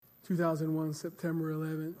2001, September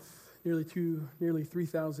 11th, nearly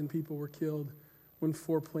 3,000 people were killed when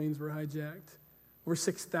 4 planes were hijacked. Over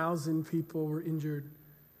 6,000 people were injured.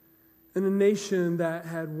 And a nation that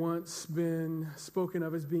had once been spoken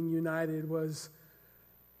of as being united was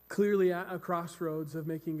clearly at a crossroads of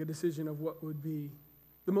making a decision of what would be.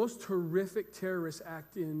 The most horrific terrorist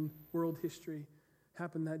act in world history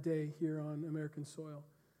happened that day here on American soil.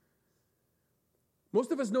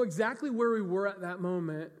 Most of us know exactly where we were at that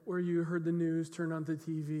moment, where you heard the news, turned on the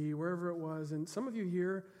TV, wherever it was. And some of you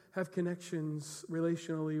here have connections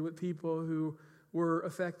relationally with people who were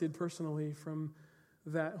affected personally from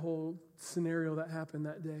that whole scenario that happened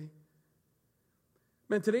that day.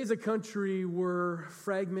 Man, today's a country we're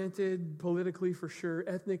fragmented politically for sure,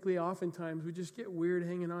 ethnically oftentimes. We just get weird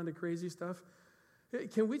hanging on to crazy stuff.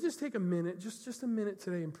 Can we just take a minute, just a minute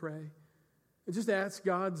today and pray? And just ask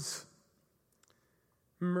God's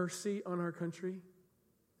mercy on our country?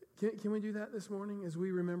 Can we do that this morning as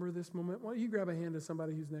we remember this moment? Why don't you grab a hand of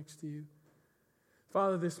somebody who's next to you?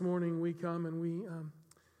 Father, this morning we come and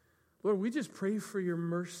Lord, we just pray for your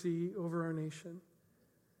mercy over our nation.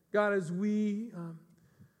 God, as we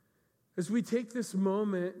take this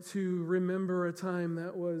moment to remember a time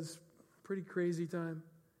that was a pretty crazy time,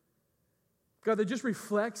 God, that just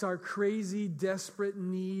reflects our crazy, desperate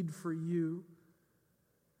need for you.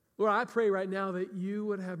 Lord, I pray right now that you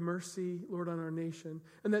would have mercy, Lord, on our nation.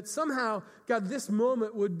 And that somehow, God, this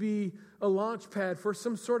moment would be a launch pad for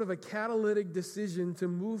some sort of a catalytic decision to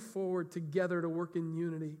move forward together to work in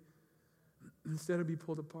unity instead of be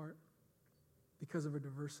pulled apart because of our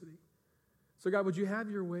diversity. So God, would you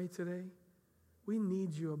have your way today? We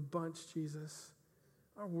need you a bunch, Jesus.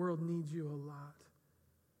 Our world needs you a lot.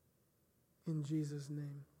 In Jesus'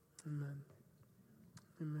 name, amen.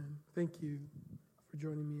 Amen. Thank you for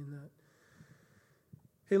joining me in that.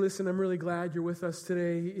 Hey, listen, I'm really glad you're with us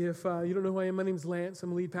today. If you don't know who I am, my name's Lance.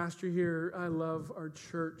 I'm a lead pastor here. I love our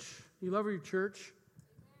church. You love your church?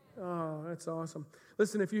 Oh, that's awesome.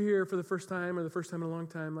 Listen, if you're here for the first time or the first time in a long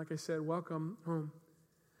time, like I said, welcome home.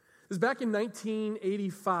 It was back in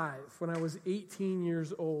 1985 when I was 18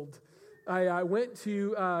 years old. I went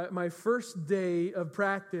to my first day of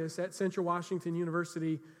practice at Central Washington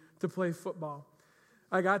University to play football.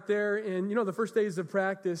 I got there, and the first days of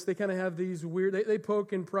practice, they kind of have these weird, they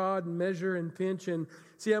poke and prod and measure and pinch and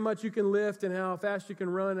see how much you can lift and how fast you can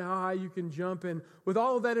run and how high you can jump. And with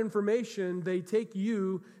all of that information, they take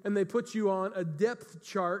you and they put you on a depth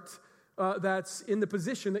chart that's in the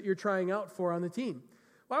position that you're trying out for on the team.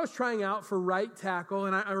 Well, I was trying out for right tackle,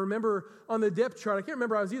 and I remember on the depth chart, I can't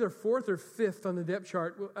remember, I was either 4th or 5th on the depth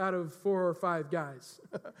chart out of 4 or 5 guys.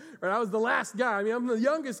 Right? I was the last guy. I mean, I'm the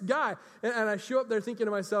youngest guy. And I show up there thinking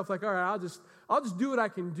to myself, like, all right, I'll just do what I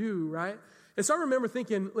can do, right? And so I remember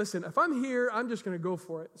thinking, listen, if I'm here, I'm just going to go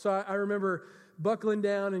for it. So I remember buckling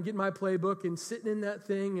down and getting my playbook and sitting in that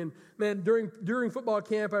thing. And man, during football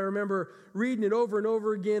camp, I remember reading it over and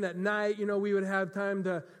over again at night. We would have time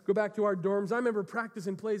to go back to our dorms. I remember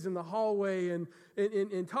practicing plays in the hallway and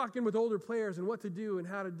talking with older players and what to do and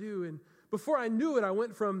how to do. And before I knew it, I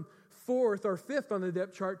went from 4th or 5th on the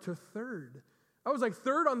depth chart to 3rd. I was like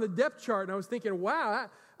 3rd on the depth chart, and I was thinking, wow,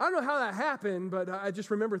 I don't know how that happened, but I just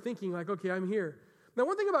remember thinking like, okay, I'm here. Now,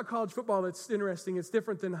 one thing about college football that's interesting, it's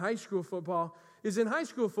different than high school football, is in high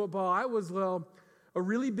school football, I was, a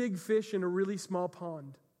really big fish in a really small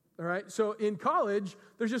pond, all right? So in college,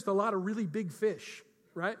 there's just a lot of really big fish,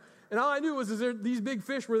 right? And all I knew was these big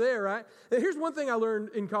fish were there, right? And here's one thing I learned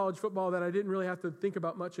in college football that I didn't really have to think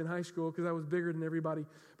about much in high school because I was bigger than everybody,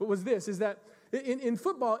 but was that in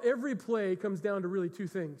football, every play comes down to really 2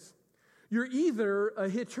 things. You're either a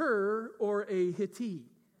hitter or a hittee,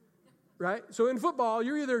 right? So in football,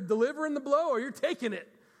 you're either delivering the blow or you're taking it,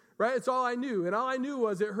 right? It's all I knew. And all I knew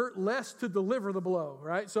was it hurt less to deliver the blow,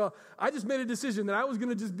 right? So I just made a decision that I was going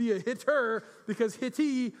to just be a hitter because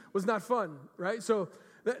hittee was not fun, right? So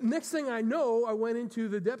the next thing I know, I went into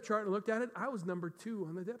the depth chart and looked at it. I was number 2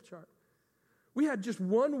 on the depth chart. We had just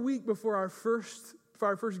 1 week before our first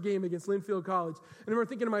game against Linfield College. And I remember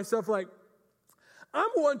thinking to myself, like, I'm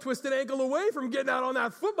one twisted ankle away from getting out on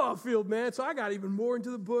that football field, man. So I got even more into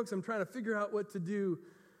the books. I'm trying to figure out what to do.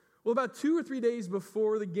 Well, about 2 or 3 days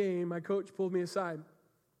before the game, my coach pulled me aside.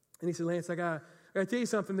 And he said, Lance, I got to tell you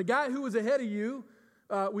something. The guy who was ahead of you,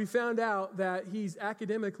 we found out that he's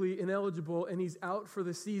academically ineligible and he's out for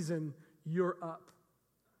the season. You're up.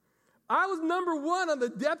 I was number 1 on the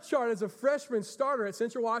depth chart as a freshman starter at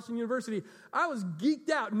Central Washington University. I was geeked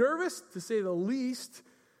out, nervous, to say the least.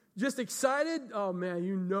 Just excited. Oh, man,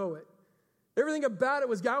 you know it. Everything about it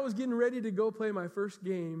was God was getting ready to go play my first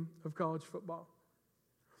game of college football.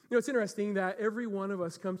 You know, it's interesting that every one of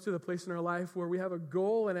us comes to the place in our life where we have a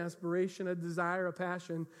goal, an aspiration, a desire, a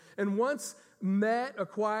passion. And once met,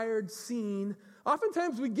 acquired, seen,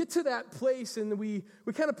 oftentimes we get to that place and we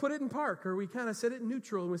kind of put it in park, or we kind of set it in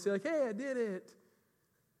neutral and we say like, hey, I did it.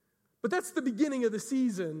 But that's the beginning of the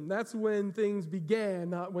season. That's when things began,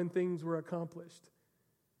 not when things were accomplished.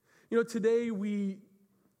 You know, today we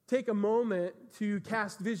take a moment to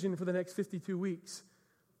cast vision for the next 52 weeks.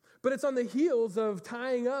 But it's on the heels of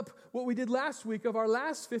tying up what we did last week of our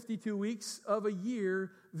last 52 weeks of a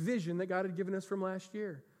year vision that God had given us from last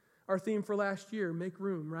year. Our theme for last year, make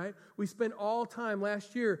room, right? We spent all time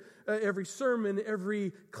last year, every sermon,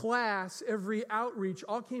 every class, every outreach,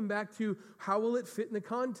 all came back to how will it fit in the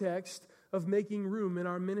context of making room in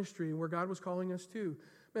our ministry and where God was calling us to.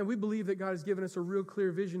 Man, we believe that God has given us a real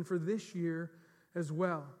clear vision for this year as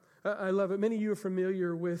well. I love it. Many of you are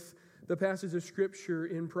familiar with the passage of Scripture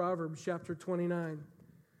in Proverbs chapter 29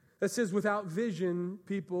 that says, without vision,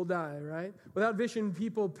 people die, right? Without vision,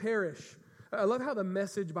 people perish. I love how the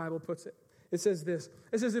Message Bible puts it. It says this.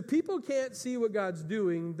 It says, if people can't see what God's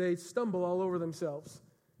doing, they stumble all over themselves,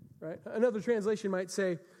 right? Another translation might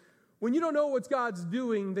say, when you don't know what God's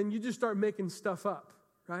doing, then you just start making stuff up,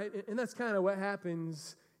 right? And that's kind of what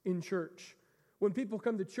happens in church. When people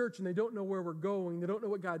come to church and they don't know where we're going, they don't know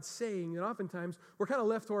what God's saying, and oftentimes we're kind of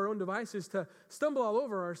left to our own devices to stumble all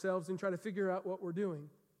over ourselves and try to figure out what we're doing.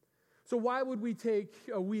 So why would we take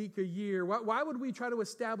a week, a year? Why would we try to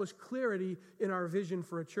establish clarity in our vision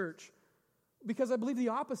for a church? Because I believe the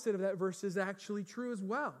opposite of that verse is actually true as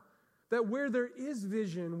well. That where there is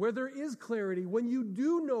vision, where there is clarity, when you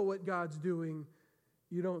do know what God's doing,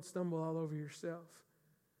 you don't stumble all over yourself,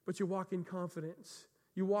 but you walk in confidence.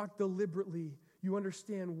 You walk deliberately. You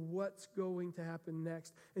understand what's going to happen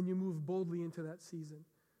next, and you move boldly into that season.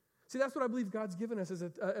 See, that's what I believe God's given us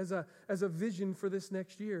as a vision for this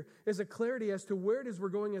next year, is a clarity as to where it is we're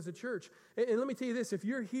going as a church. And let me tell you this, if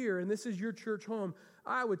you're here and this is your church home,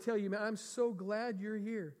 I would tell you, man, I'm so glad you're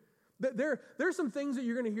here. There's some things that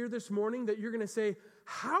you're going to hear this morning that you're going to say,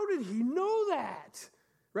 how did he know that?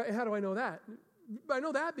 Right? How do I know that? I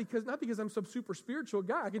know that not because I'm some super spiritual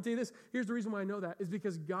guy. I can tell you this. Here's the reason why I know that is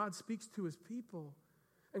because God speaks to his people.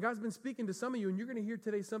 And God's been speaking to some of you, and you're going to hear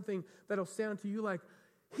today something that'll sound to you like,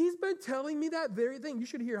 he's been telling me that very thing. You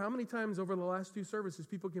should hear how many times over the last 2 services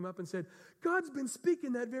people came up and said, God's been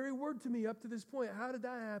speaking that very word to me up to this point. How did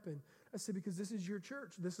that happen? I said, because this is your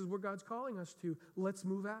church. This is where God's calling us to. Let's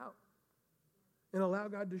move out and allow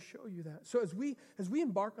God to show you that. So as we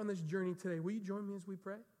embark on this journey today, will you join me as we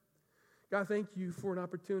pray? God, thank you for an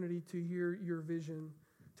opportunity to hear your vision,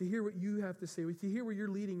 to hear what you have to say, to hear where you're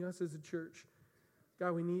leading us as a church.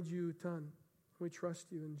 God, we need you a ton. We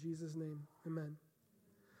trust you in Jesus' name. Amen.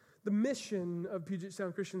 The mission of Puget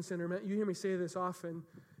Sound Christian Center, man, you hear me say this often,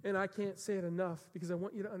 and I can't say it enough because I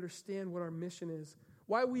want you to understand what our mission is,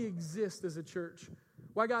 why we exist as a church,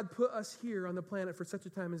 why God put us here on the planet for such a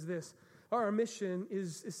time as this. Our mission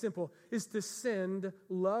is simple, is to send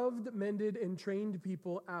loved, mended, and trained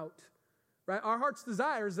people out. Right? Our heart's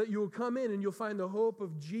desire is that you'll come in and you'll find the hope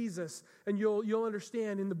of Jesus, and you'll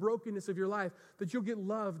understand in the brokenness of your life that you'll get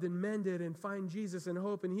loved and mended and find Jesus and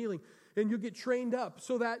hope and healing, and you'll get trained up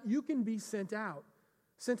so that you can be sent out.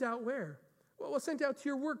 Sent out where? Well, sent out to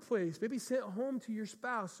your workplace, maybe sent home to your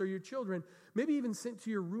spouse or your children, maybe even sent to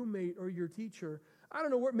your roommate or your teacher. I don't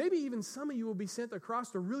know where. Maybe even some of you will be sent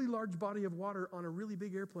across a really large body of water on a really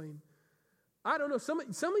big airplane. I don't know. Some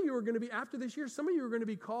of you are going to be, after this year, some of you are going to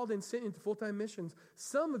be called and sent into full-time missions.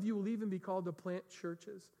 Some of you will even be called to plant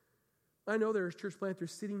churches. I know there's church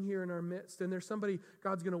planters sitting here in our midst, and there's somebody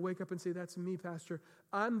God's going to wake up and say, that's me, Pastor.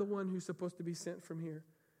 I'm the one who's supposed to be sent from here.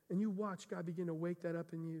 And you watch God begin to wake that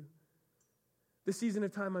up in you. This season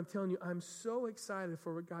of time, I'm telling you, I'm so excited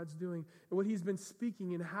for what God's doing and what he's been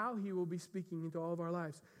speaking and how he will be speaking into all of our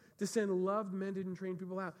lives to send loved, mended, and trained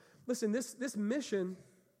people out. Listen, this mission,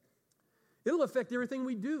 it'll affect everything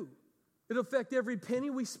we do. It'll affect every penny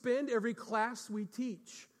we spend, every class we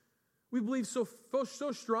teach. We believe so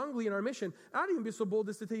strongly in our mission. I'd even be so bold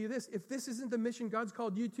as to tell you this. If this isn't the mission God's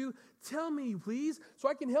called you to, tell me, please, so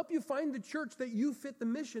I can help you find the church that you fit the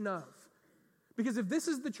mission of. Because if this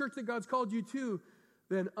is the church that God's called you to,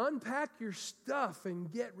 then unpack your stuff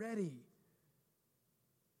and get ready.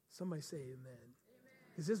 Somebody say amen.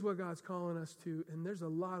 Because this is what God's calling us to, and there's a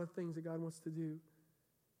lot of things that God wants to do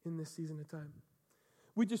in this season of time.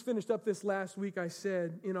 We just finished up this last week, I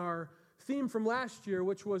said, in our theme from last year,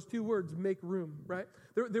 which was 2 words, make room, right?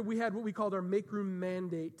 We had what we called our make room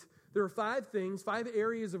mandate. There were 5 things, 5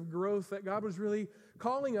 areas of growth that God was really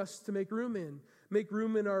calling us to make room in. Make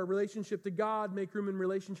room in our relationship to God, make room in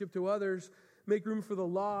relationship to others, make room for the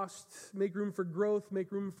lost, make room for growth, make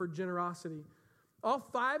room for generosity. All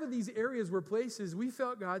 5 of these areas were places we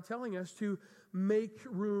felt God telling us to make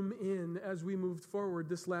room in as we moved forward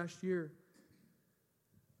this last year.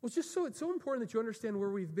 Well, it's so important that you understand where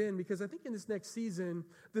we've been, because I think in this next season,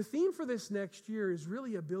 the theme for this next year is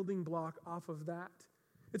really a building block off of that.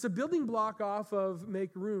 It's a building block off of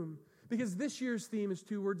make room, because this year's theme is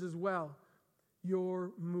 2 words as well.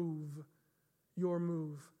 Your move. Your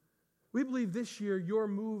move. We believe this year your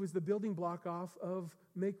move is the building block off of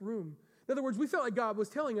make room. In other words, we felt like God was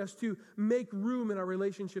telling us to make room in our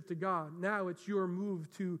relationship to God. Now it's your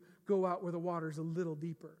move to go out where the water's a little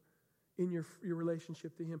deeper in your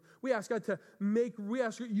relationship to Him. We ask God we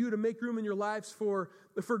ask you to make room in your lives for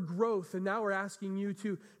growth. And now we're asking you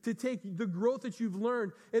to take the growth that you've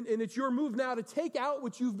learned, and it's your move now to take out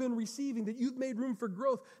what you've been receiving, that you've made room for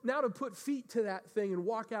growth, now to put feet to that thing and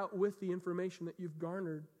walk out with the information that you've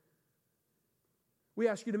garnered. We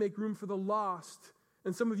ask you to make room for the lost.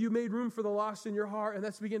 And some of you made room for the lost in your heart, and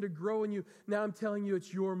that's begun to grow in you. Now I'm telling you,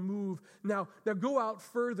 it's your move. Now go out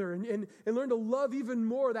further and learn to love even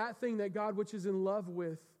more that thing that God which is in love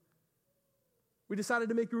with. We decided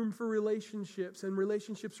to make room for relationships, and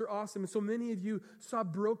relationships are awesome. And so many of you saw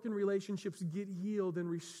broken relationships get healed and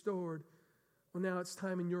restored. Well, now it's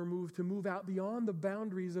time in your move to move out beyond the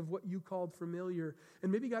boundaries of what you called familiar.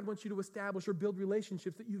 And maybe God wants you to establish or build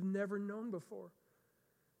relationships that you've never known before,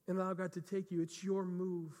 and allow God to take you. It's your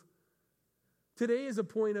move. Today is a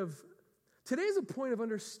point of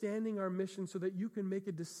understanding our mission so that you can make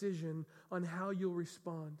a decision on how you'll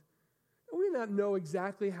respond. We may not know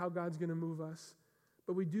exactly how God's going to move us,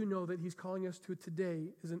 but we do know that He's calling us to today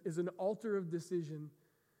is an altar of decision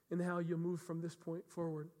in how you'll move from this point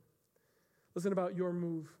forward. Listen about your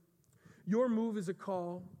move. Your move is a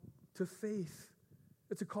call to faith.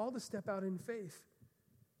 It's a call to step out in faith.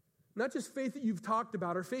 Not just faith that you've talked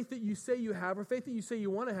about, or faith that you say you have, or faith that you say you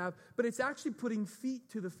want to have, but it's actually putting feet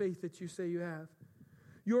to the faith that you say you have.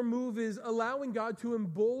 Your move is allowing God to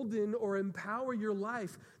embolden or empower your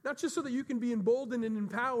life, not just so that you can be emboldened and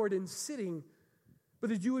empowered in sitting, but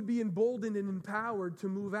that you would be emboldened and empowered to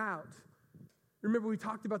move out. Remember, we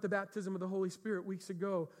talked about the baptism of the Holy Spirit weeks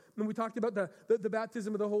ago. When we talked about the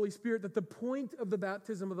baptism of the Holy Spirit, that the point of the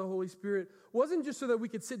baptism of the Holy Spirit wasn't just so that we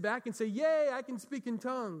could sit back and say, yay, I can speak in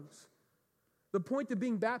tongues. The point of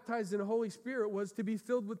being baptized in the Holy Spirit was to be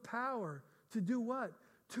filled with power. To do what?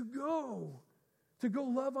 To go. To go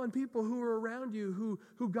love on people who are around you,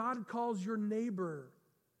 who God calls your neighbor.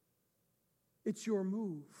 It's your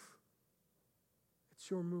move. It's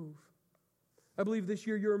your move. I believe this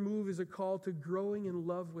year your move is a call to growing in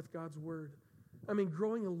love with God's Word. I mean,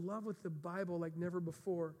 growing in love with the Bible like never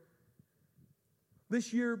before.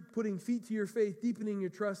 This year, putting feet to your faith, deepening your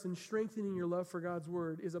trust, and strengthening your love for God's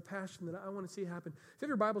Word is a passion that I want to see happen. If you have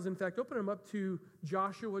your Bibles, in fact, open them up to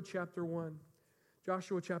Joshua chapter 1.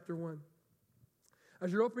 Joshua chapter 1.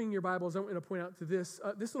 As you're opening your Bibles, I want to point out to this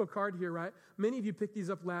little card here, right? Many of you picked these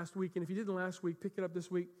up last week, and if you didn't last week, pick it up this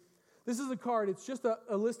week. This is a card. It's just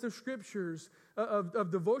a list of scriptures, of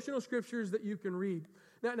devotional scriptures that you can read.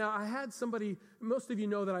 Now, I had somebody, most of you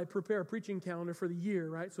know that I prepare a preaching calendar for the year,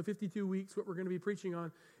 right? So 52 weeks, what we're going to be preaching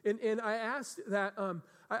on. And I asked that,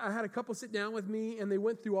 I had a couple sit down with me, and they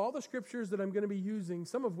went through all the scriptures that I'm going to be using,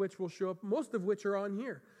 some of which will show up, most of which are on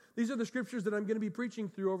here. These are the scriptures that I'm going to be preaching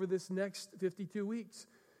through over this next 52 weeks.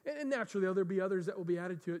 And naturally, there'll be others that will be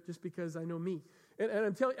added to it just because I know me. And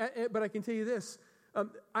I'm telling, but I can tell you this.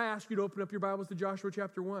 I ask you to open up your Bibles to Joshua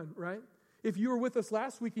chapter 1, right? If you were with us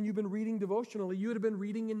last week and you've been reading devotionally, you would have been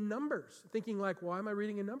reading in Numbers, thinking like, why am I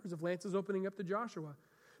reading in Numbers if Lance is opening up to Joshua?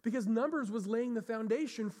 Because Numbers was laying the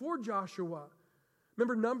foundation for Joshua.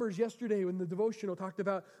 Remember Numbers yesterday when the devotional talked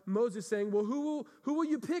about Moses saying, well, who will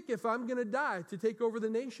you pick if I'm going to die to take over the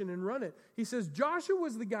nation and run it? He says, Joshua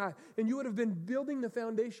was the guy, and you would have been building the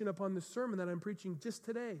foundation upon the sermon that I'm preaching just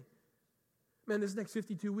today. Man, this next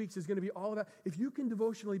 52 weeks is going to be all about, if you can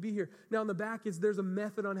devotionally be here. Now, on the back, there's a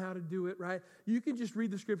method on how to do it, right? You can just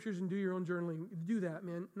read the scriptures and do your own journaling. Do that,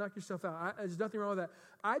 man. Knock yourself out. There's nothing wrong with that.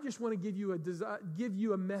 I just want to give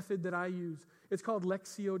you a method that I use. It's called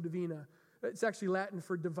Lectio Divina. It's actually Latin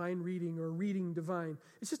for divine reading or reading divine.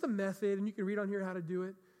 It's just a method, and you can read on here how to do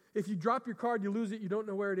it. If you drop your card, you lose it, you don't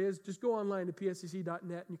know where it is, just go online to pscc.net,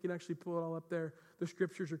 and you can actually pull it all up there. The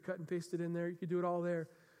scriptures are cut and pasted in there. You can do it all there.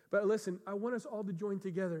 But listen, I want us all to join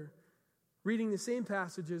together, reading the same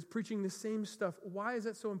passages, preaching the same stuff. Why is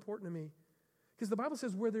that so important to me? Because the Bible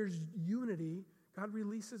says where there's unity, God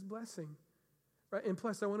releases blessing. Right? And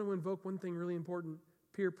plus, I want to invoke one thing really important,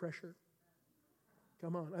 peer pressure.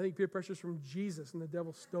 Come on. I think peer pressure is from Jesus, and the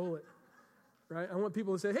devil stole it. right? I want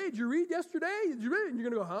people to say, hey, did you read yesterday? Did you read it? And you're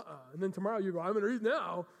going to go, And then tomorrow you go, I'm going to read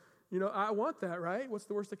now. I want that, right? What's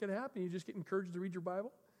the worst that could happen? You just get encouraged to read your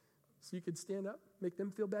Bible so you could stand up, make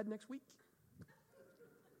them feel bad next week.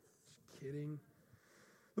 Just kidding.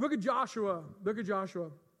 The book of Joshua. Book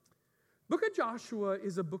of Joshua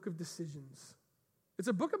is a book of decisions. It's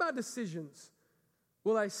a book about decisions.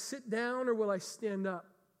 Will I sit down or will I stand up?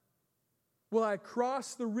 Will I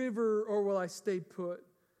cross the river or will I stay put?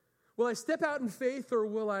 Will I step out in faith or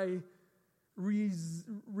will I reside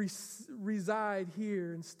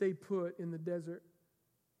here and stay put in the desert?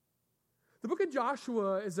 The book of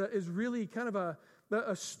Joshua is really kind of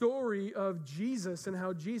a story of Jesus and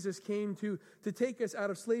how Jesus came to take us out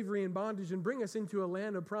of slavery and bondage and bring us into a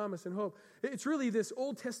land of promise and hope. It's really this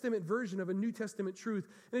Old Testament version of a New Testament truth.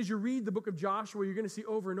 And as you read the book of Joshua, you're going to see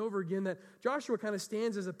over and over again that Joshua kind of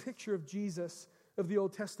stands as a picture of Jesus of the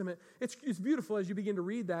Old Testament. It's beautiful as you begin to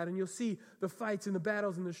read that, and you'll see the fights and the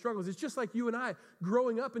battles and the struggles. It's just like you and I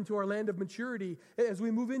growing up into our land of maturity. As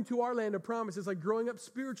we move into our land of promise, it's like growing up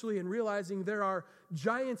spiritually and realizing there are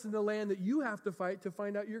giants in the land that you have to fight to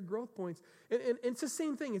find out your growth points. And it's the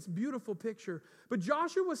same thing. It's a beautiful picture. But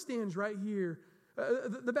Joshua stands right here.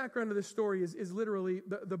 The background of this story is literally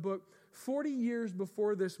the book. 40 years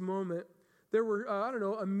before this moment, there were,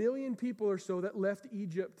 1 million people or so that left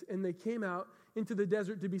Egypt, and they came out into the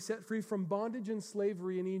desert to be set free from bondage and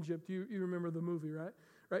slavery in Egypt. You remember the movie, right?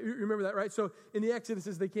 You remember that, right? So in the Exodus,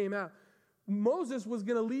 as they came out, Moses was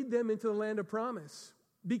going to lead them into the land of promise.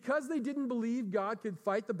 Because they didn't believe God could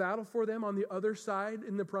fight the battle for them on the other side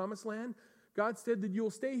in the promised land, God said that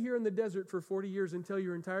you'll stay here in the desert for 40 years until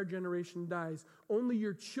your entire generation dies. Only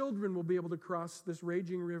your children will be able to cross this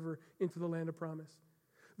raging river into the land of promise.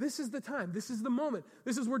 This is the time. This is the moment.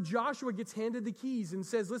 This is where Joshua gets handed the keys and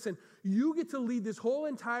says, listen, you get to lead this whole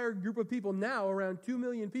entire group of people, now around 2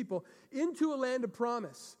 million people, into a land of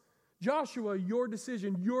promise. Joshua, your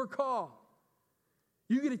decision, your call.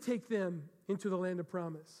 You get to take them into the land of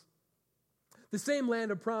promise. The same land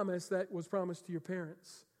of promise that was promised to your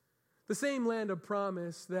parents. The same land of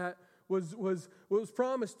promise that was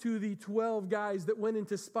promised to the 12 guys that went in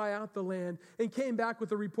to spy out the land and came back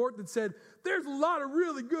with a report that said, there's a lot of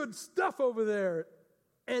really good stuff over there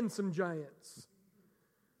and some giants.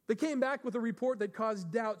 They came back with a report that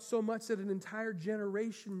caused doubt so much that an entire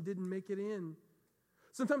generation didn't make it in.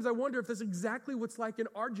 Sometimes I wonder if that's exactly what's like in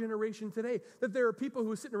our generation today, that there are people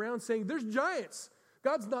who are sitting around saying, there's giants.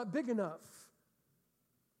 God's not big enough.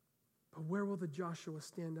 But where will the Joshua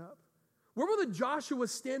stand up? Where will the Joshua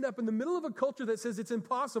stand up in the middle of a culture that says it's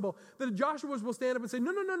impossible? That the Joshuas will stand up and say,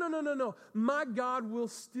 no. My God will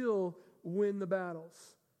still win the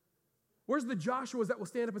battles. Where's the Joshuas that will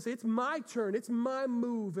stand up and say, it's my turn, it's my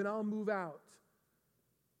move, and I'll move out?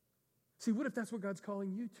 See, what if that's what God's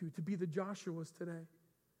calling you to be the Joshuas today?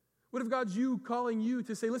 What if God's calling you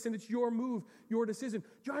to say, listen, it's your move, your decision?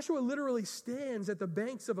 Joshua literally stands at the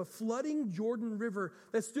banks of a flooding Jordan River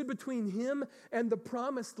that stood between him and the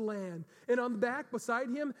promised land. And on the back beside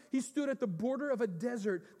him, he stood at the border of a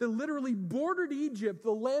desert that literally bordered Egypt,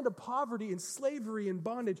 the land of poverty and slavery and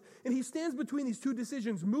bondage. And he stands between these two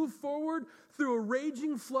decisions: move forward through a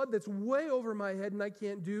raging flood that's way over my head and I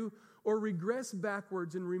can't do, or regress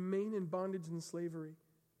backwards and remain in bondage and slavery.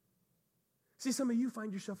 See, some of you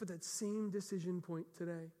find yourself at that same decision point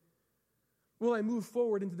today. Will I move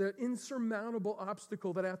forward into that insurmountable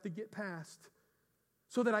obstacle that I have to get past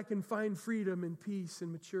so that I can find freedom and peace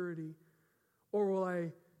and maturity? Or will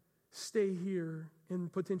I stay here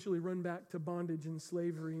and potentially run back to bondage and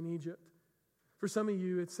slavery in Egypt? For some of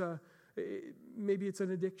you, maybe it's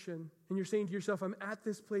an addiction, and you're saying to yourself, I'm at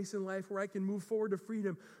this place in life where I can move forward to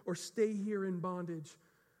freedom or stay here in bondage.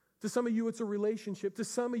 To some of you, it's a relationship. To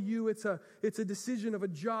some of you, it's a decision of a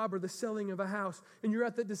job or the selling of a house. And you're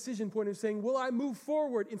at that decision point of saying, will I move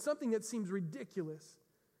forward in something that seems ridiculous?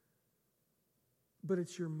 But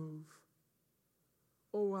it's your move.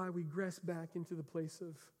 Oh, I regress back into the place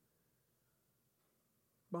of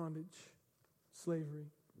bondage,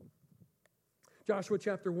 slavery. Joshua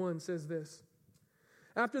chapter 1 says this.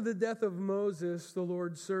 After the death of Moses, the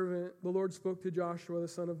Lord's servant, the Lord spoke to Joshua, the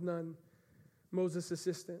son of Nun, Moses'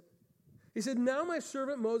 assistant. He said, now my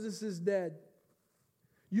servant Moses is dead.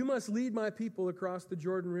 You must lead my people across the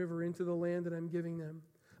Jordan River into the land that I'm giving them.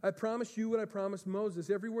 I promise you what I promised Moses.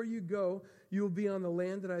 Everywhere you go, you will be on the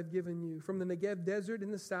land that I've given you, from the Negev desert in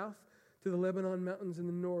the south to the Lebanon mountains in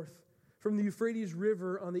the north, from the Euphrates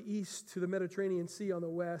River on the east to the Mediterranean Sea on the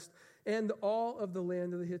west, and all of the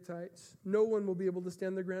land of the Hittites. No one will be able to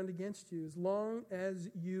stand their ground against you as long as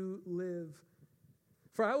you live.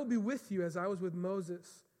 For I will be with you as I was with Moses.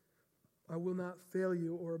 I will not fail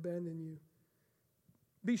you or abandon you.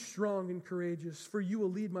 Be strong and courageous, for you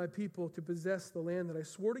will lead my people to possess the land that I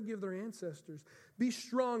swore to give their ancestors. Be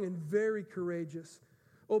strong and very courageous.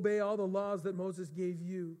 Obey all the laws that Moses gave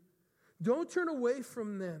you. Don't turn away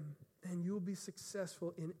from them, and you will be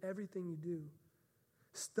successful in everything you do.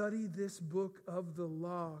 Study this book of the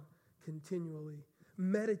law continually.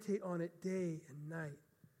 Meditate on it day and night,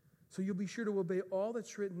 so you'll be sure to obey all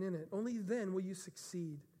that's written in it. Only then will you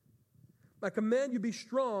succeed. I command you, be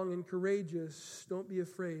strong and courageous. Don't be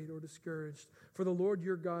afraid or discouraged, for the Lord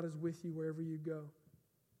your God is with you wherever you go.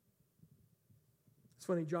 It's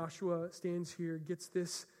funny, Joshua stands here, gets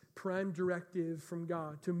this prime directive from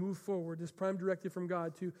God to move forward, this prime directive from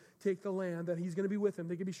God to take the land, that he's going to be with him.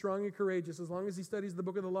 They can be strong and courageous as long as he studies the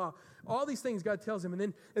book of the law. All these things God tells him.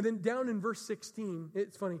 And then down in verse 16,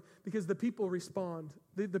 it's funny because the people respond.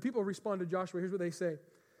 The people respond to Joshua. Here's what they say.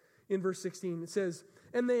 In verse 16, it says,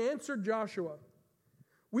 and they answered Joshua,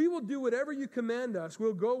 we will do whatever you command us.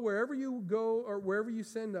 We'll go wherever you go or wherever you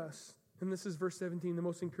send us. And this is verse 17, the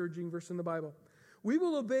most encouraging verse in the Bible. We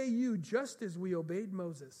will obey you just as we obeyed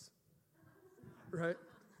Moses. Right?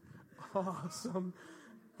 Awesome.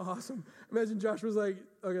 Imagine Joshua's like,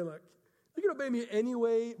 okay, look, you can obey me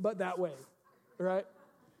anyway but that way. Right?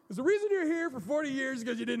 Because the reason you're here for 40 years is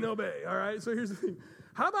because you didn't obey. All right? So here's the thing.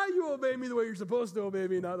 How about you obey me the way you're supposed to obey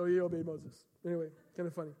me, not the way you obey Moses? Anyway, kind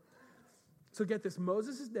of funny. So get this.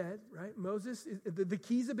 Moses is dead, right? The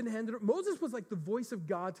keys have been handed over. Moses was like the voice of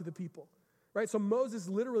God to the people, right? So Moses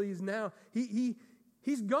literally is now, he's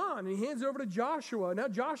gone, and he hands it over to Joshua. Now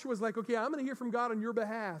Joshua's like, okay, I'm going to hear from God on your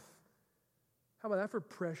behalf. How about that for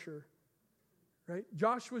pressure, right?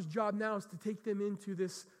 Joshua's job now is to take them into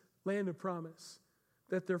this land of promise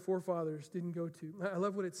that their forefathers didn't go to. I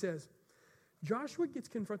love what it says. Joshua gets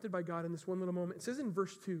confronted by God in this one little moment. It says in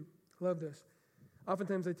verse 2, I love this.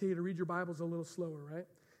 Oftentimes I tell you to read your Bibles a little slower, right?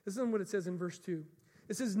 This is what it says in verse 2.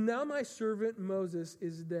 It says, now my servant Moses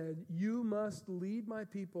is dead. You must lead my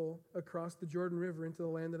people across the Jordan River into the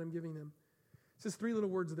land that I'm giving them. It says 3 little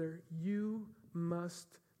words there. You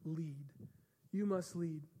must lead. You must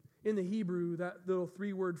lead. In the Hebrew, that little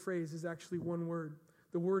 3-word phrase is actually one word.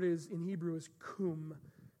 The word is, in Hebrew, is kum.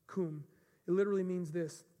 Kum. It literally means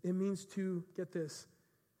this. It means to, get this,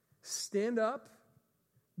 stand up,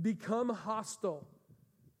 become hostile,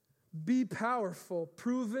 be powerful,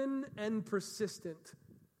 proven, and persistent.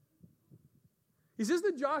 He says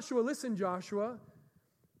to Joshua, listen, Joshua,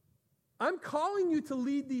 I'm calling you to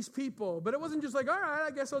lead these people. But it wasn't just like, all right,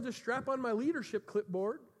 I guess I'll just strap on my leadership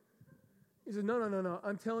clipboard. He said, no.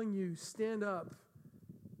 I'm telling you, stand up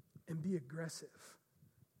and be aggressive.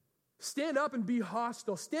 Stand up and be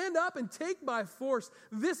hostile. Stand up and take by force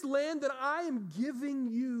this land that I am giving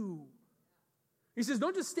you. He says,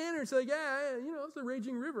 don't just stand there and say, yeah, it's a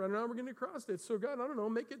raging river. I don't know how we're going to cross it. So God, I don't know,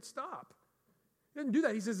 make it stop. He doesn't do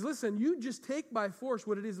that. He says, listen, you just take by force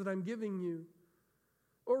what it is that I'm giving you.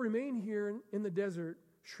 Or remain here in the desert,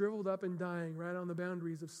 shriveled up and dying right on the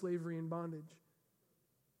boundaries of slavery and bondage.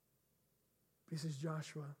 He says,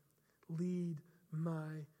 Joshua, lead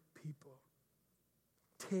my people.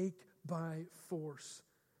 Take by force.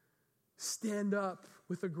 Stand up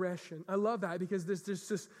with aggression. I love that because there's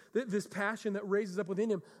this passion that raises up within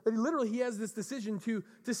him. But he has this decision to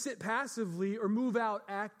sit passively or move out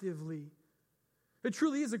actively. It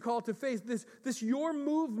truly is a call to faith. This your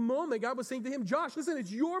move moment, God was saying to him, Josh, listen,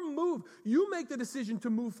 it's your move. You make the decision to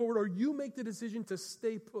move forward or you make the decision to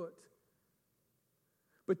stay put.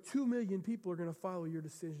 But 2 million people are going to follow your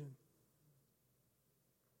decision.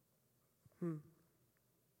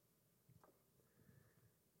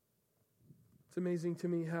 It's amazing to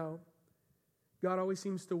me how God always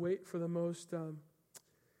seems to wait for the most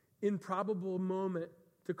improbable moment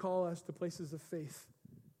to call us to places of faith.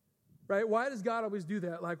 Right? Why does God always do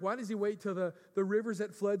that? Like, why does he wait till the river's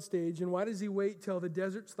at flood stage? And why does he wait till the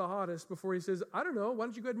desert's the hottest before he says, I don't know, why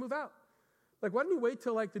don't you go ahead and move out? Like, why didn't he wait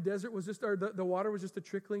till like the desert was just, or the water was just a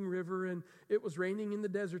trickling river and it was raining in the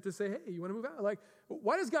desert to say, hey, you want to move out? Like,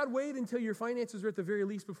 why does God wait until your finances are at the very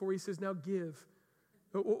least before he says, now give?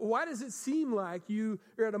 Why does it seem like you're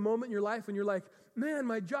at a moment in your life when you're like, man,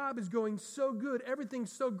 my job is going so good,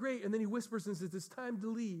 everything's so great, and then he whispers and says, it's time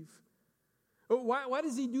to leave? Why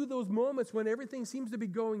does he do those moments when everything seems to be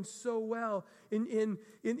going so well in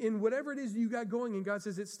whatever it is you got going, and God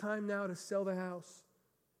says, it's time now to sell the house?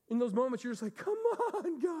 In those moments, you're just like, come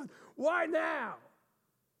on, God, why now?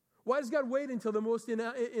 Why does God wait until the most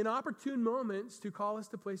inopportune moments to call us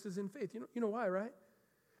to places in faith? You know why, right?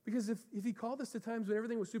 Because if he called us to times when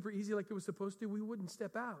everything was super easy like it was supposed to, we wouldn't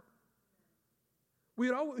step out. Let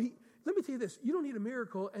me tell you this. You don't need a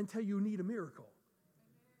miracle until you need a miracle.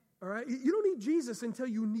 All right? You don't need Jesus until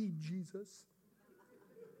you need Jesus.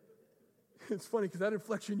 It's funny because that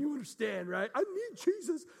inflection you understand, right? I need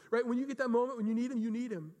Jesus, right? When you get that moment when you need him, you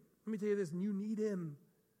need him. Let me tell you this, you need him.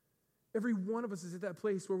 Every one of us is at that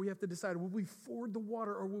place where we have to decide, will we ford the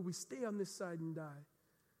water or will we stay on this side and die?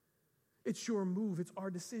 It's your move. It's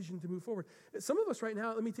our decision to move forward. Some of us right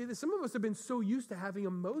now, let me tell you this, some of us have been so used to having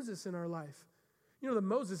a Moses in our life. You know, the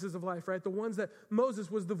Moseses of life, right? The ones that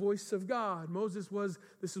Moses was the voice of God. Moses was,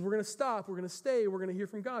 we're going to stop, we're going to stay, we're going to hear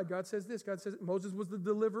from God. God says this, God says, Moses was the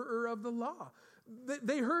deliverer of the law.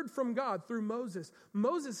 They heard from God through Moses.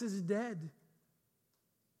 Moses is dead.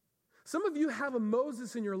 Some of you have a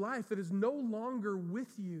Moses in your life that is no longer with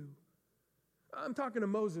you. I'm talking to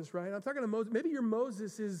Moses, right? I'm talking to Moses. Maybe your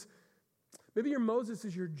Moses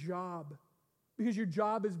is your job, because your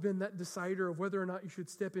job has been that decider of whether or not you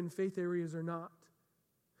should step in faith areas or not.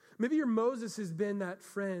 Maybe your Moses has been that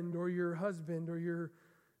friend or your husband or your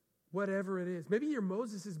whatever it is. Maybe your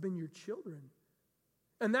Moses has been your children.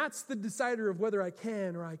 And that's the decider of whether I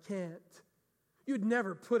can or I can't. You'd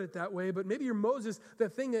never put it that way, but maybe your Moses, the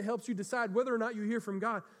thing that helps you decide whether or not you hear from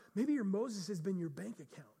God, maybe your Moses has been your bank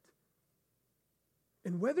account.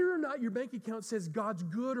 And whether or not your bank account says God's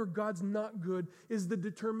good or God's not good is the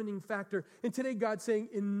determining factor. And today God's saying,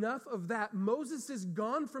 enough of that. Moses is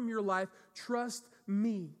gone from your life. Trust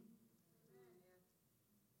me.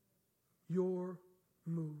 Your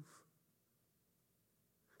move.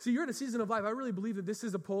 See, you're at a season of life. I really believe that this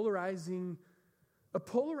is a polarizing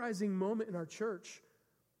moment in our church.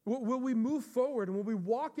 Will we move forward and will we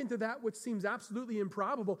walk into that which seems absolutely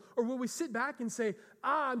improbable? Or will we sit back and say,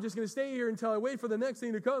 I'm just going to stay here until I wait for the next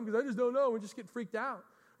thing to come because I just don't know, and just get freaked out?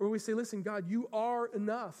 Or will we say, listen, God, you are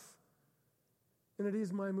enough, and it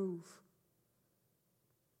is my move.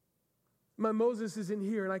 My Moses is in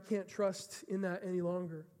here, and I can't trust in that any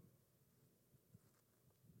longer.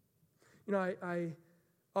 You know, I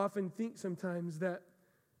often think sometimes that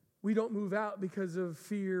we don't move out because of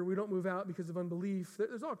fear. We don't move out because of unbelief.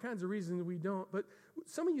 There's all kinds of reasons we don't. But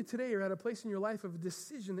some of you today are at a place in your life of a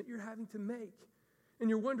decision that you're having to make. And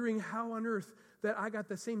you're wondering how on earth that I got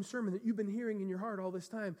the same sermon that you've been hearing in your heart all this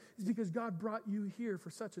time. It's because God brought you here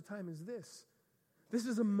for such a time as this. This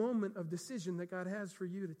is a moment of decision that God has for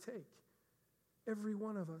you to take. Every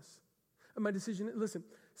one of us. And my decision, listen,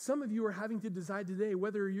 some of you are having to decide today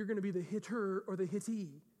whether you're going to be the hitter or the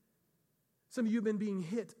hittee. Some of you have been being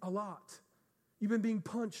hit a lot. You've been being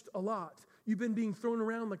punched a lot. You've been being thrown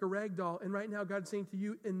around like a rag doll. And right now God's saying to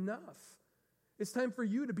you, enough. It's time for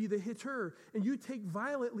you to be the hitter. And you take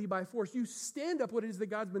violently by force. You stand up what it is that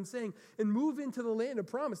God's been saying and move into the land of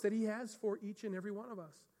promise that he has for each and every one of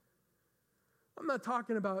us. I'm not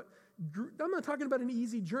talking about an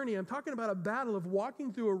easy journey. I'm talking about a battle of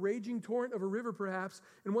walking through a raging torrent of a river, perhaps,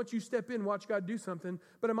 and once you step in, watch God do something.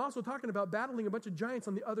 But I'm also talking about battling a bunch of giants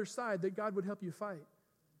on the other side that God would help you fight.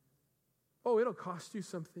 Oh, it'll cost you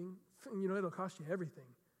something. You know, it'll cost you everything.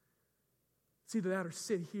 It's either that or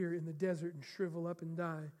sit here in the desert and shrivel up and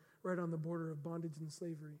die right on the border of bondage and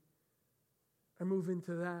slavery. I move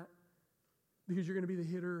into that because you're going to be the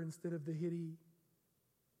hitter instead of the hittee.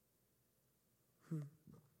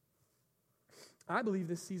 I believe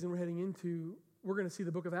this season we're heading into, we're going to see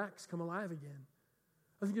the book of Acts come alive again.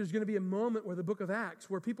 I think there's going to be a moment where the book of Acts,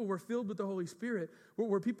 where people were filled with the Holy Spirit,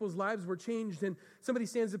 where people's lives were changed, and somebody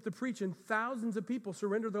stands up to preach, and thousands of people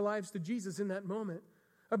surrender their lives to Jesus in that moment.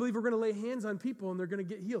 I believe we're going to lay hands on people, and they're going to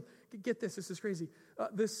get healed. Get this is crazy.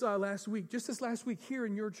 This last week here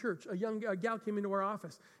in your church, a young gal came into our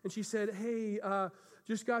office, and she said, hey,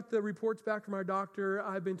 just got the reports back from our doctor.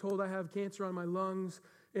 I've been told I have cancer on my lungs.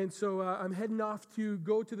 And so I'm heading off to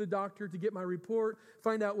go to the doctor to get my report,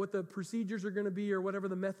 find out what the procedures are going to be or whatever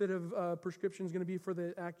the method of prescription is going to be for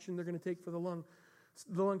the action they're going to take for the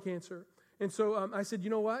lung cancer. And so I said, you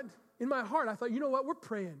know what? In my heart, I thought, you know what? We're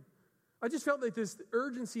praying. I just felt like this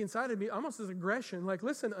urgency inside of me, almost this aggression, like,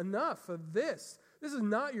 listen, enough of this. This is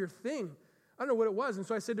not your thing. I don't know what it was. And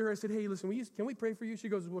so I said to her, I said, hey, listen, can we pray for you? She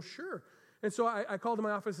goes, well, sure. And so I called to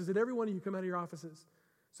my office and said, every one of you come out of your offices.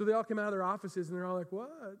 So they all came out of their offices, and they're all like, what?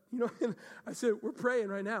 You know, and I said, we're praying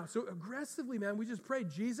right now. So aggressively, man, we just prayed,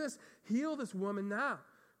 Jesus, heal this woman now.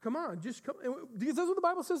 Come on, just come. Because that's what the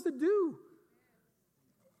Bible says to do.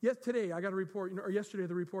 Yes, today I got a report, or yesterday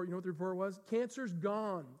the report, you know what the report was? Cancer's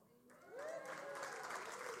gone.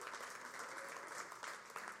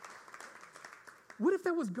 What if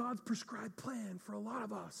that was God's prescribed plan for a lot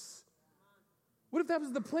of us? What if that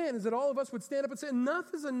was the plan, is that all of us would stand up and say,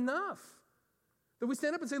 enough is enough? That we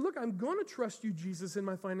stand up and say, look, I'm going to trust you, Jesus, in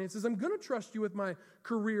my finances. I'm going to trust you with my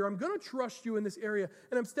career. I'm going to trust you in this area.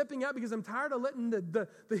 And I'm stepping out because I'm tired of letting the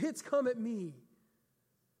hits come at me.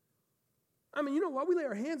 I mean, you know what? We lay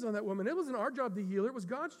our hands on that woman. It wasn't our job to heal her. It was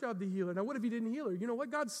God's job to heal her. Now, what if he didn't heal her? You know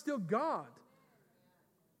what? God's still God.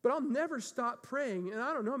 But I'll never stop praying. And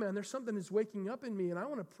I don't know, man, there's something that's waking up in me, and I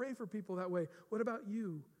want to pray for people that way. What about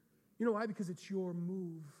you? You know why? Because it's your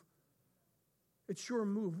move. It's your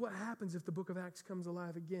move. What happens if the book of Acts comes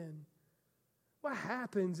alive again? What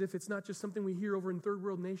happens if it's not just something we hear over in third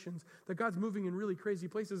world nations, that God's moving in really crazy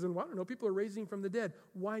places, and I don't know, people are raising from the dead?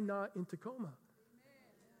 Why not in Tacoma?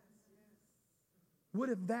 What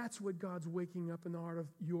if that's what God's waking up in the heart of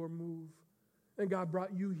your move? And God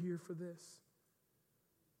brought you here for this.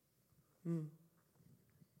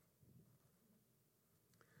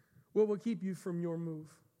 What will keep you from your move?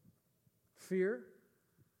 Fear?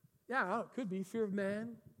 Yeah, it could be fear of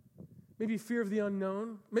man. Maybe fear of the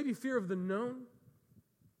unknown. Maybe fear of the known.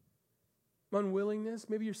 Unwillingness.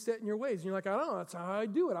 Maybe you're set in your ways. And you're like, I don't know, that's how I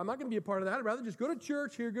do it. I'm not going to be a part of that. I'd rather just go to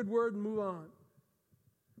church, hear a good word, and move on.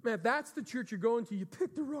 Man, if that's the church you're going to, you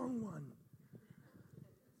picked the wrong one.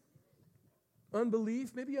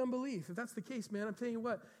 Unbelief, maybe unbelief. If that's the case, man, I'm telling you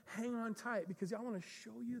what, hang on tight, because I want to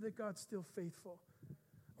show you that God's still faithful.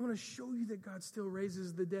 I want to show you that God still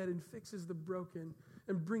raises the dead and fixes the broken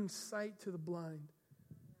and brings sight to the blind.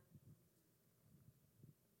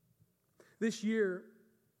 This year,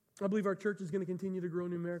 I believe our church is going to continue to grow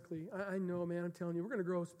numerically. I know, man, I'm telling you, we're going to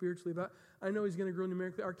grow spiritually, but I know he's going to grow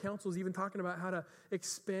numerically. Our council is even talking about how to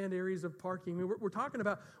expand areas of parking. I mean, we're talking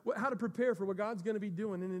about how to prepare for what God's going to be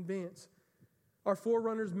doing in advance. Our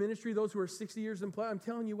Forerunners ministry, those who are 60 years and plus, I'm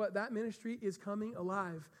telling you what, that ministry is coming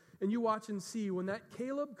alive. And you watch and see when that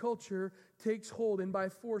Caleb culture takes hold and by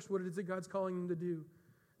force what it is that God's calling them to do.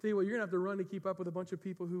 Tell you what, you're going to have to run to keep up with a bunch of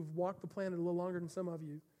people who've walked the planet a little longer than some of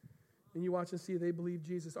you. And you watch and see they believe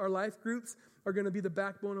Jesus. Our life groups are going to be the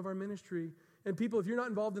backbone of our ministry. And people, if you're not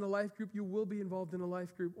involved in a life group, you will be involved in a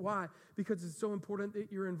life group. Why? Because it's so important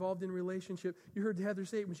that you're involved in relationship. You heard Heather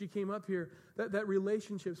say it when she came up here, that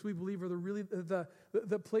relationships, we believe, are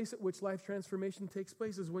the place at which life transformation takes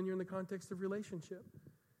place is when you're in the context of relationship.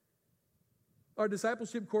 Our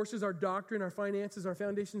discipleship courses, our doctrine, our finances, our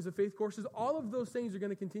foundations of faith courses, all of those things are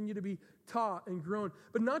going to continue to be taught and grown.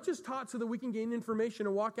 But not just taught so that we can gain information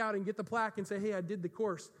and walk out and get the plaque and say, hey, I did the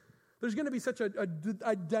course. There's going to be such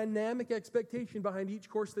a dynamic expectation behind each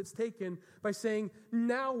course that's taken by saying,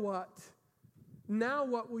 now what? Now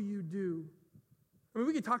what will you do? I mean,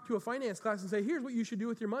 we could talk to a finance class and say, here's what you should do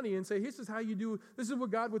with your money, and say, this is how you do, this is what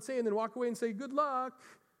God would say, and then walk away and say, good luck.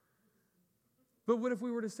 But what if we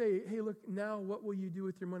were to say, hey, look, now what will you do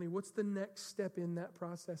with your money? What's the next step in that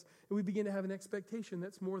process? And we begin to have an expectation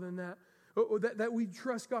that's more than that, that we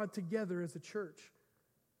trust God together as a church.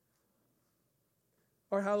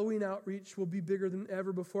 Our Halloween outreach will be bigger than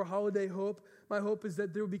ever before. Holiday Hope, my hope is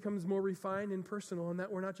that it becomes more refined and personal, and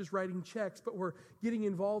that we're not just writing checks, but we're getting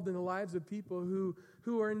involved in the lives of people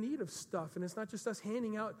who are in need of stuff. And it's not just us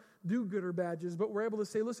handing out do-gooder badges, but we're able to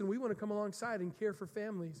say, listen, we want to come alongside and care for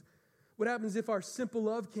families. What happens if our Simple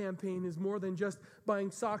Love campaign is more than just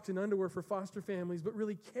buying socks and underwear for foster families, but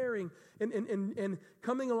really caring and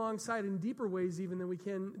coming alongside in deeper ways even than we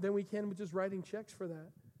can with just writing checks for that?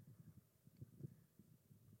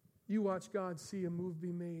 You watch God see a move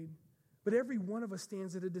be made. But every one of us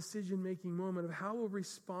stands at a decision-making moment of how we'll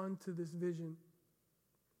respond to this vision.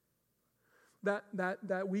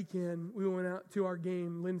 That weekend, we went out to our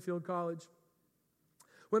game, Linfield College.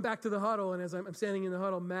 Went back to the huddle, and as I'm standing in the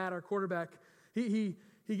huddle, Matt, our quarterback, he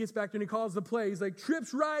gets back there and he calls the play. He's like,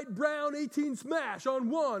 trips right, Brown, 18 smash, on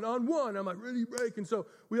one. I'm like, ready, break. And so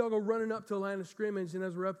we all go running up to the line of scrimmage, and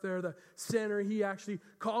as we're up there, the center, he actually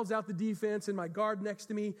calls out the defense, and my guard next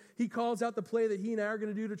to me, he calls out the play that he and I are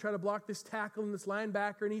going to do to try to block this tackle and this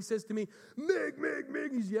linebacker, and he says to me, Mig.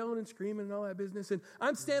 He's yelling and screaming and all that business, and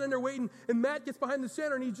I'm standing there waiting, and Matt gets behind the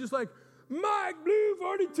center, and he's just like, Mike, blue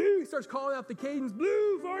 42. He starts calling out the cadence,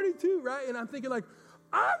 blue 42, right? And I'm thinking like,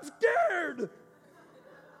 I'm scared.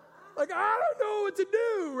 Like, I don't know what to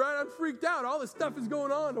do, right? I'm freaked out. All this stuff is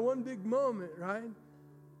going on in one big moment, right?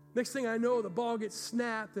 Next thing I know, the ball gets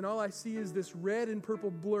snapped, and all I see is this red and purple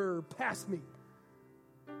blur past me.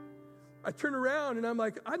 I turn around, and I'm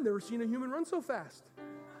like, I've never seen a human run so fast.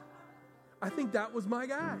 I think that was my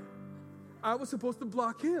guy. I was supposed to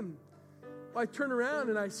block him. I turn around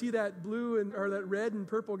and I see that that red and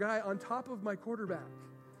purple guy on top of my quarterback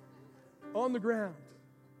on the ground.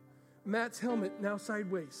 Matt's helmet now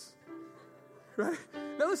sideways. Right?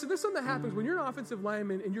 Now listen, there's something that happens when you're an offensive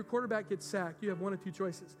lineman and your quarterback gets sacked. You have one of two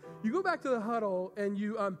choices. You go back to the huddle and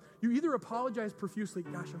you either apologize profusely.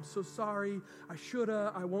 Gosh, I'm so sorry. I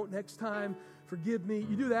shoulda. I won't next time. Forgive me.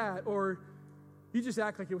 You do that, or you just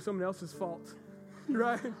act like it was someone else's fault.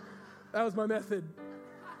 Right? That was my method.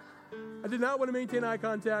 I did not want to maintain eye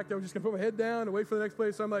contact. I was just going to put my head down and wait for the next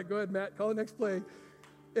play. So I'm like, go ahead, Matt, call the next play.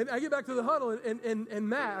 And I get back to the huddle, and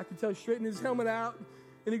Matt, I can tell, straightened his helmet out,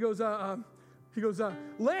 and he goes,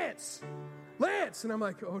 Lance. And I'm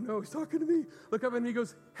like, oh no, he's talking to me. Look up, and he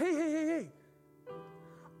goes, hey.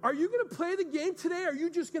 Are you going to play the game today, or are you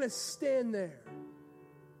just going to stand there?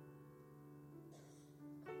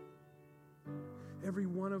 Every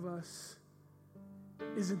one of us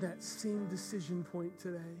is in that same decision point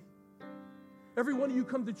today. Every one of you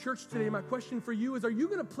come to church today, my question for you is, are you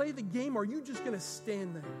going to play the game, or are you just going to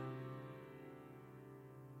stand there?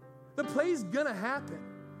 The play's going to happen.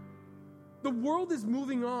 The world is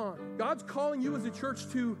moving on. God's calling you as a church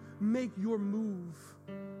to make your move.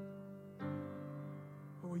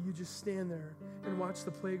 Or will you just stand there and watch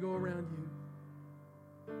the play go around you?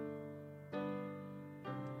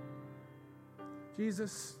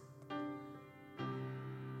 Jesus,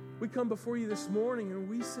 we come before you this morning and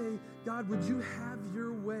we say, God, would you have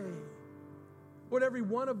your way? Lord, every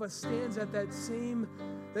one of us stands at that same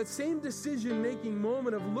decision-making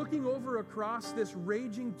moment of looking over across this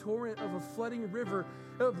raging torrent of a flooding river,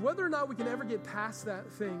 of whether or not we can ever get past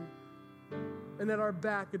that thing. And at our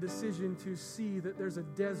back, a decision to see that there's a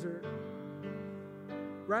desert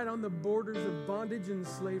right on the borders of bondage and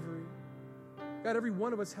slavery. God, every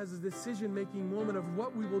one of us has a decision-making moment of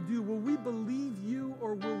what we will do. Will we believe you,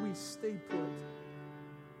 or will we stay put?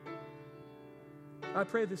 I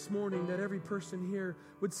pray this morning that every person here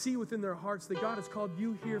would see within their hearts that God has called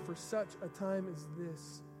you here for such a time as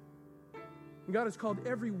this. And God has called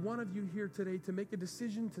every one of you here today to make a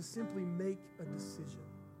decision, to simply make a decision.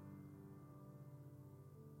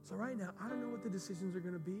 So right now, I don't know what the decisions are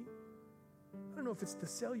going to be. I don't know if it's to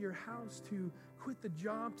sell your house, to quit the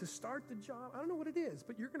job, to start the job. I don't know what it is,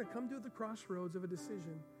 but you're going to come to the crossroads of a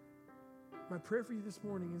decision. My prayer for you this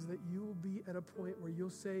morning is that you will be at a point where you'll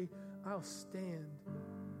say, I'll stand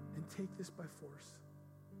and take this by force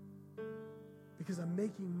because I'm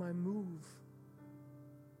making my move.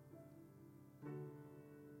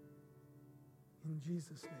 In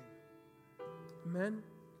Jesus' name. Amen.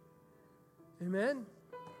 Amen.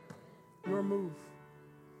 Your move.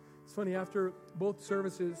 It's funny, after both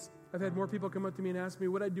services, I've had more people come up to me and ask me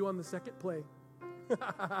what I do on the second play.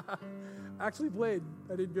 I actually played.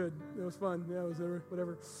 I did good. It was fun. Yeah, it was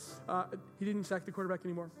whatever. He didn't sack the quarterback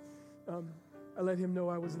anymore. I let him know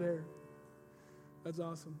I was there. That's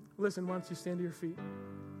awesome. Listen, why don't you stand to your feet?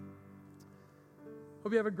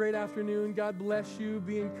 Hope you have a great afternoon. God bless you.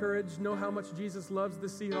 Be encouraged. Know how much Jesus loves the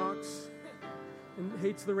Seahawks and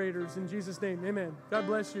hates the Raiders. In Jesus' name, amen. God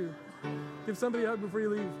bless you. Give somebody a hug before you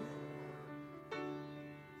leave.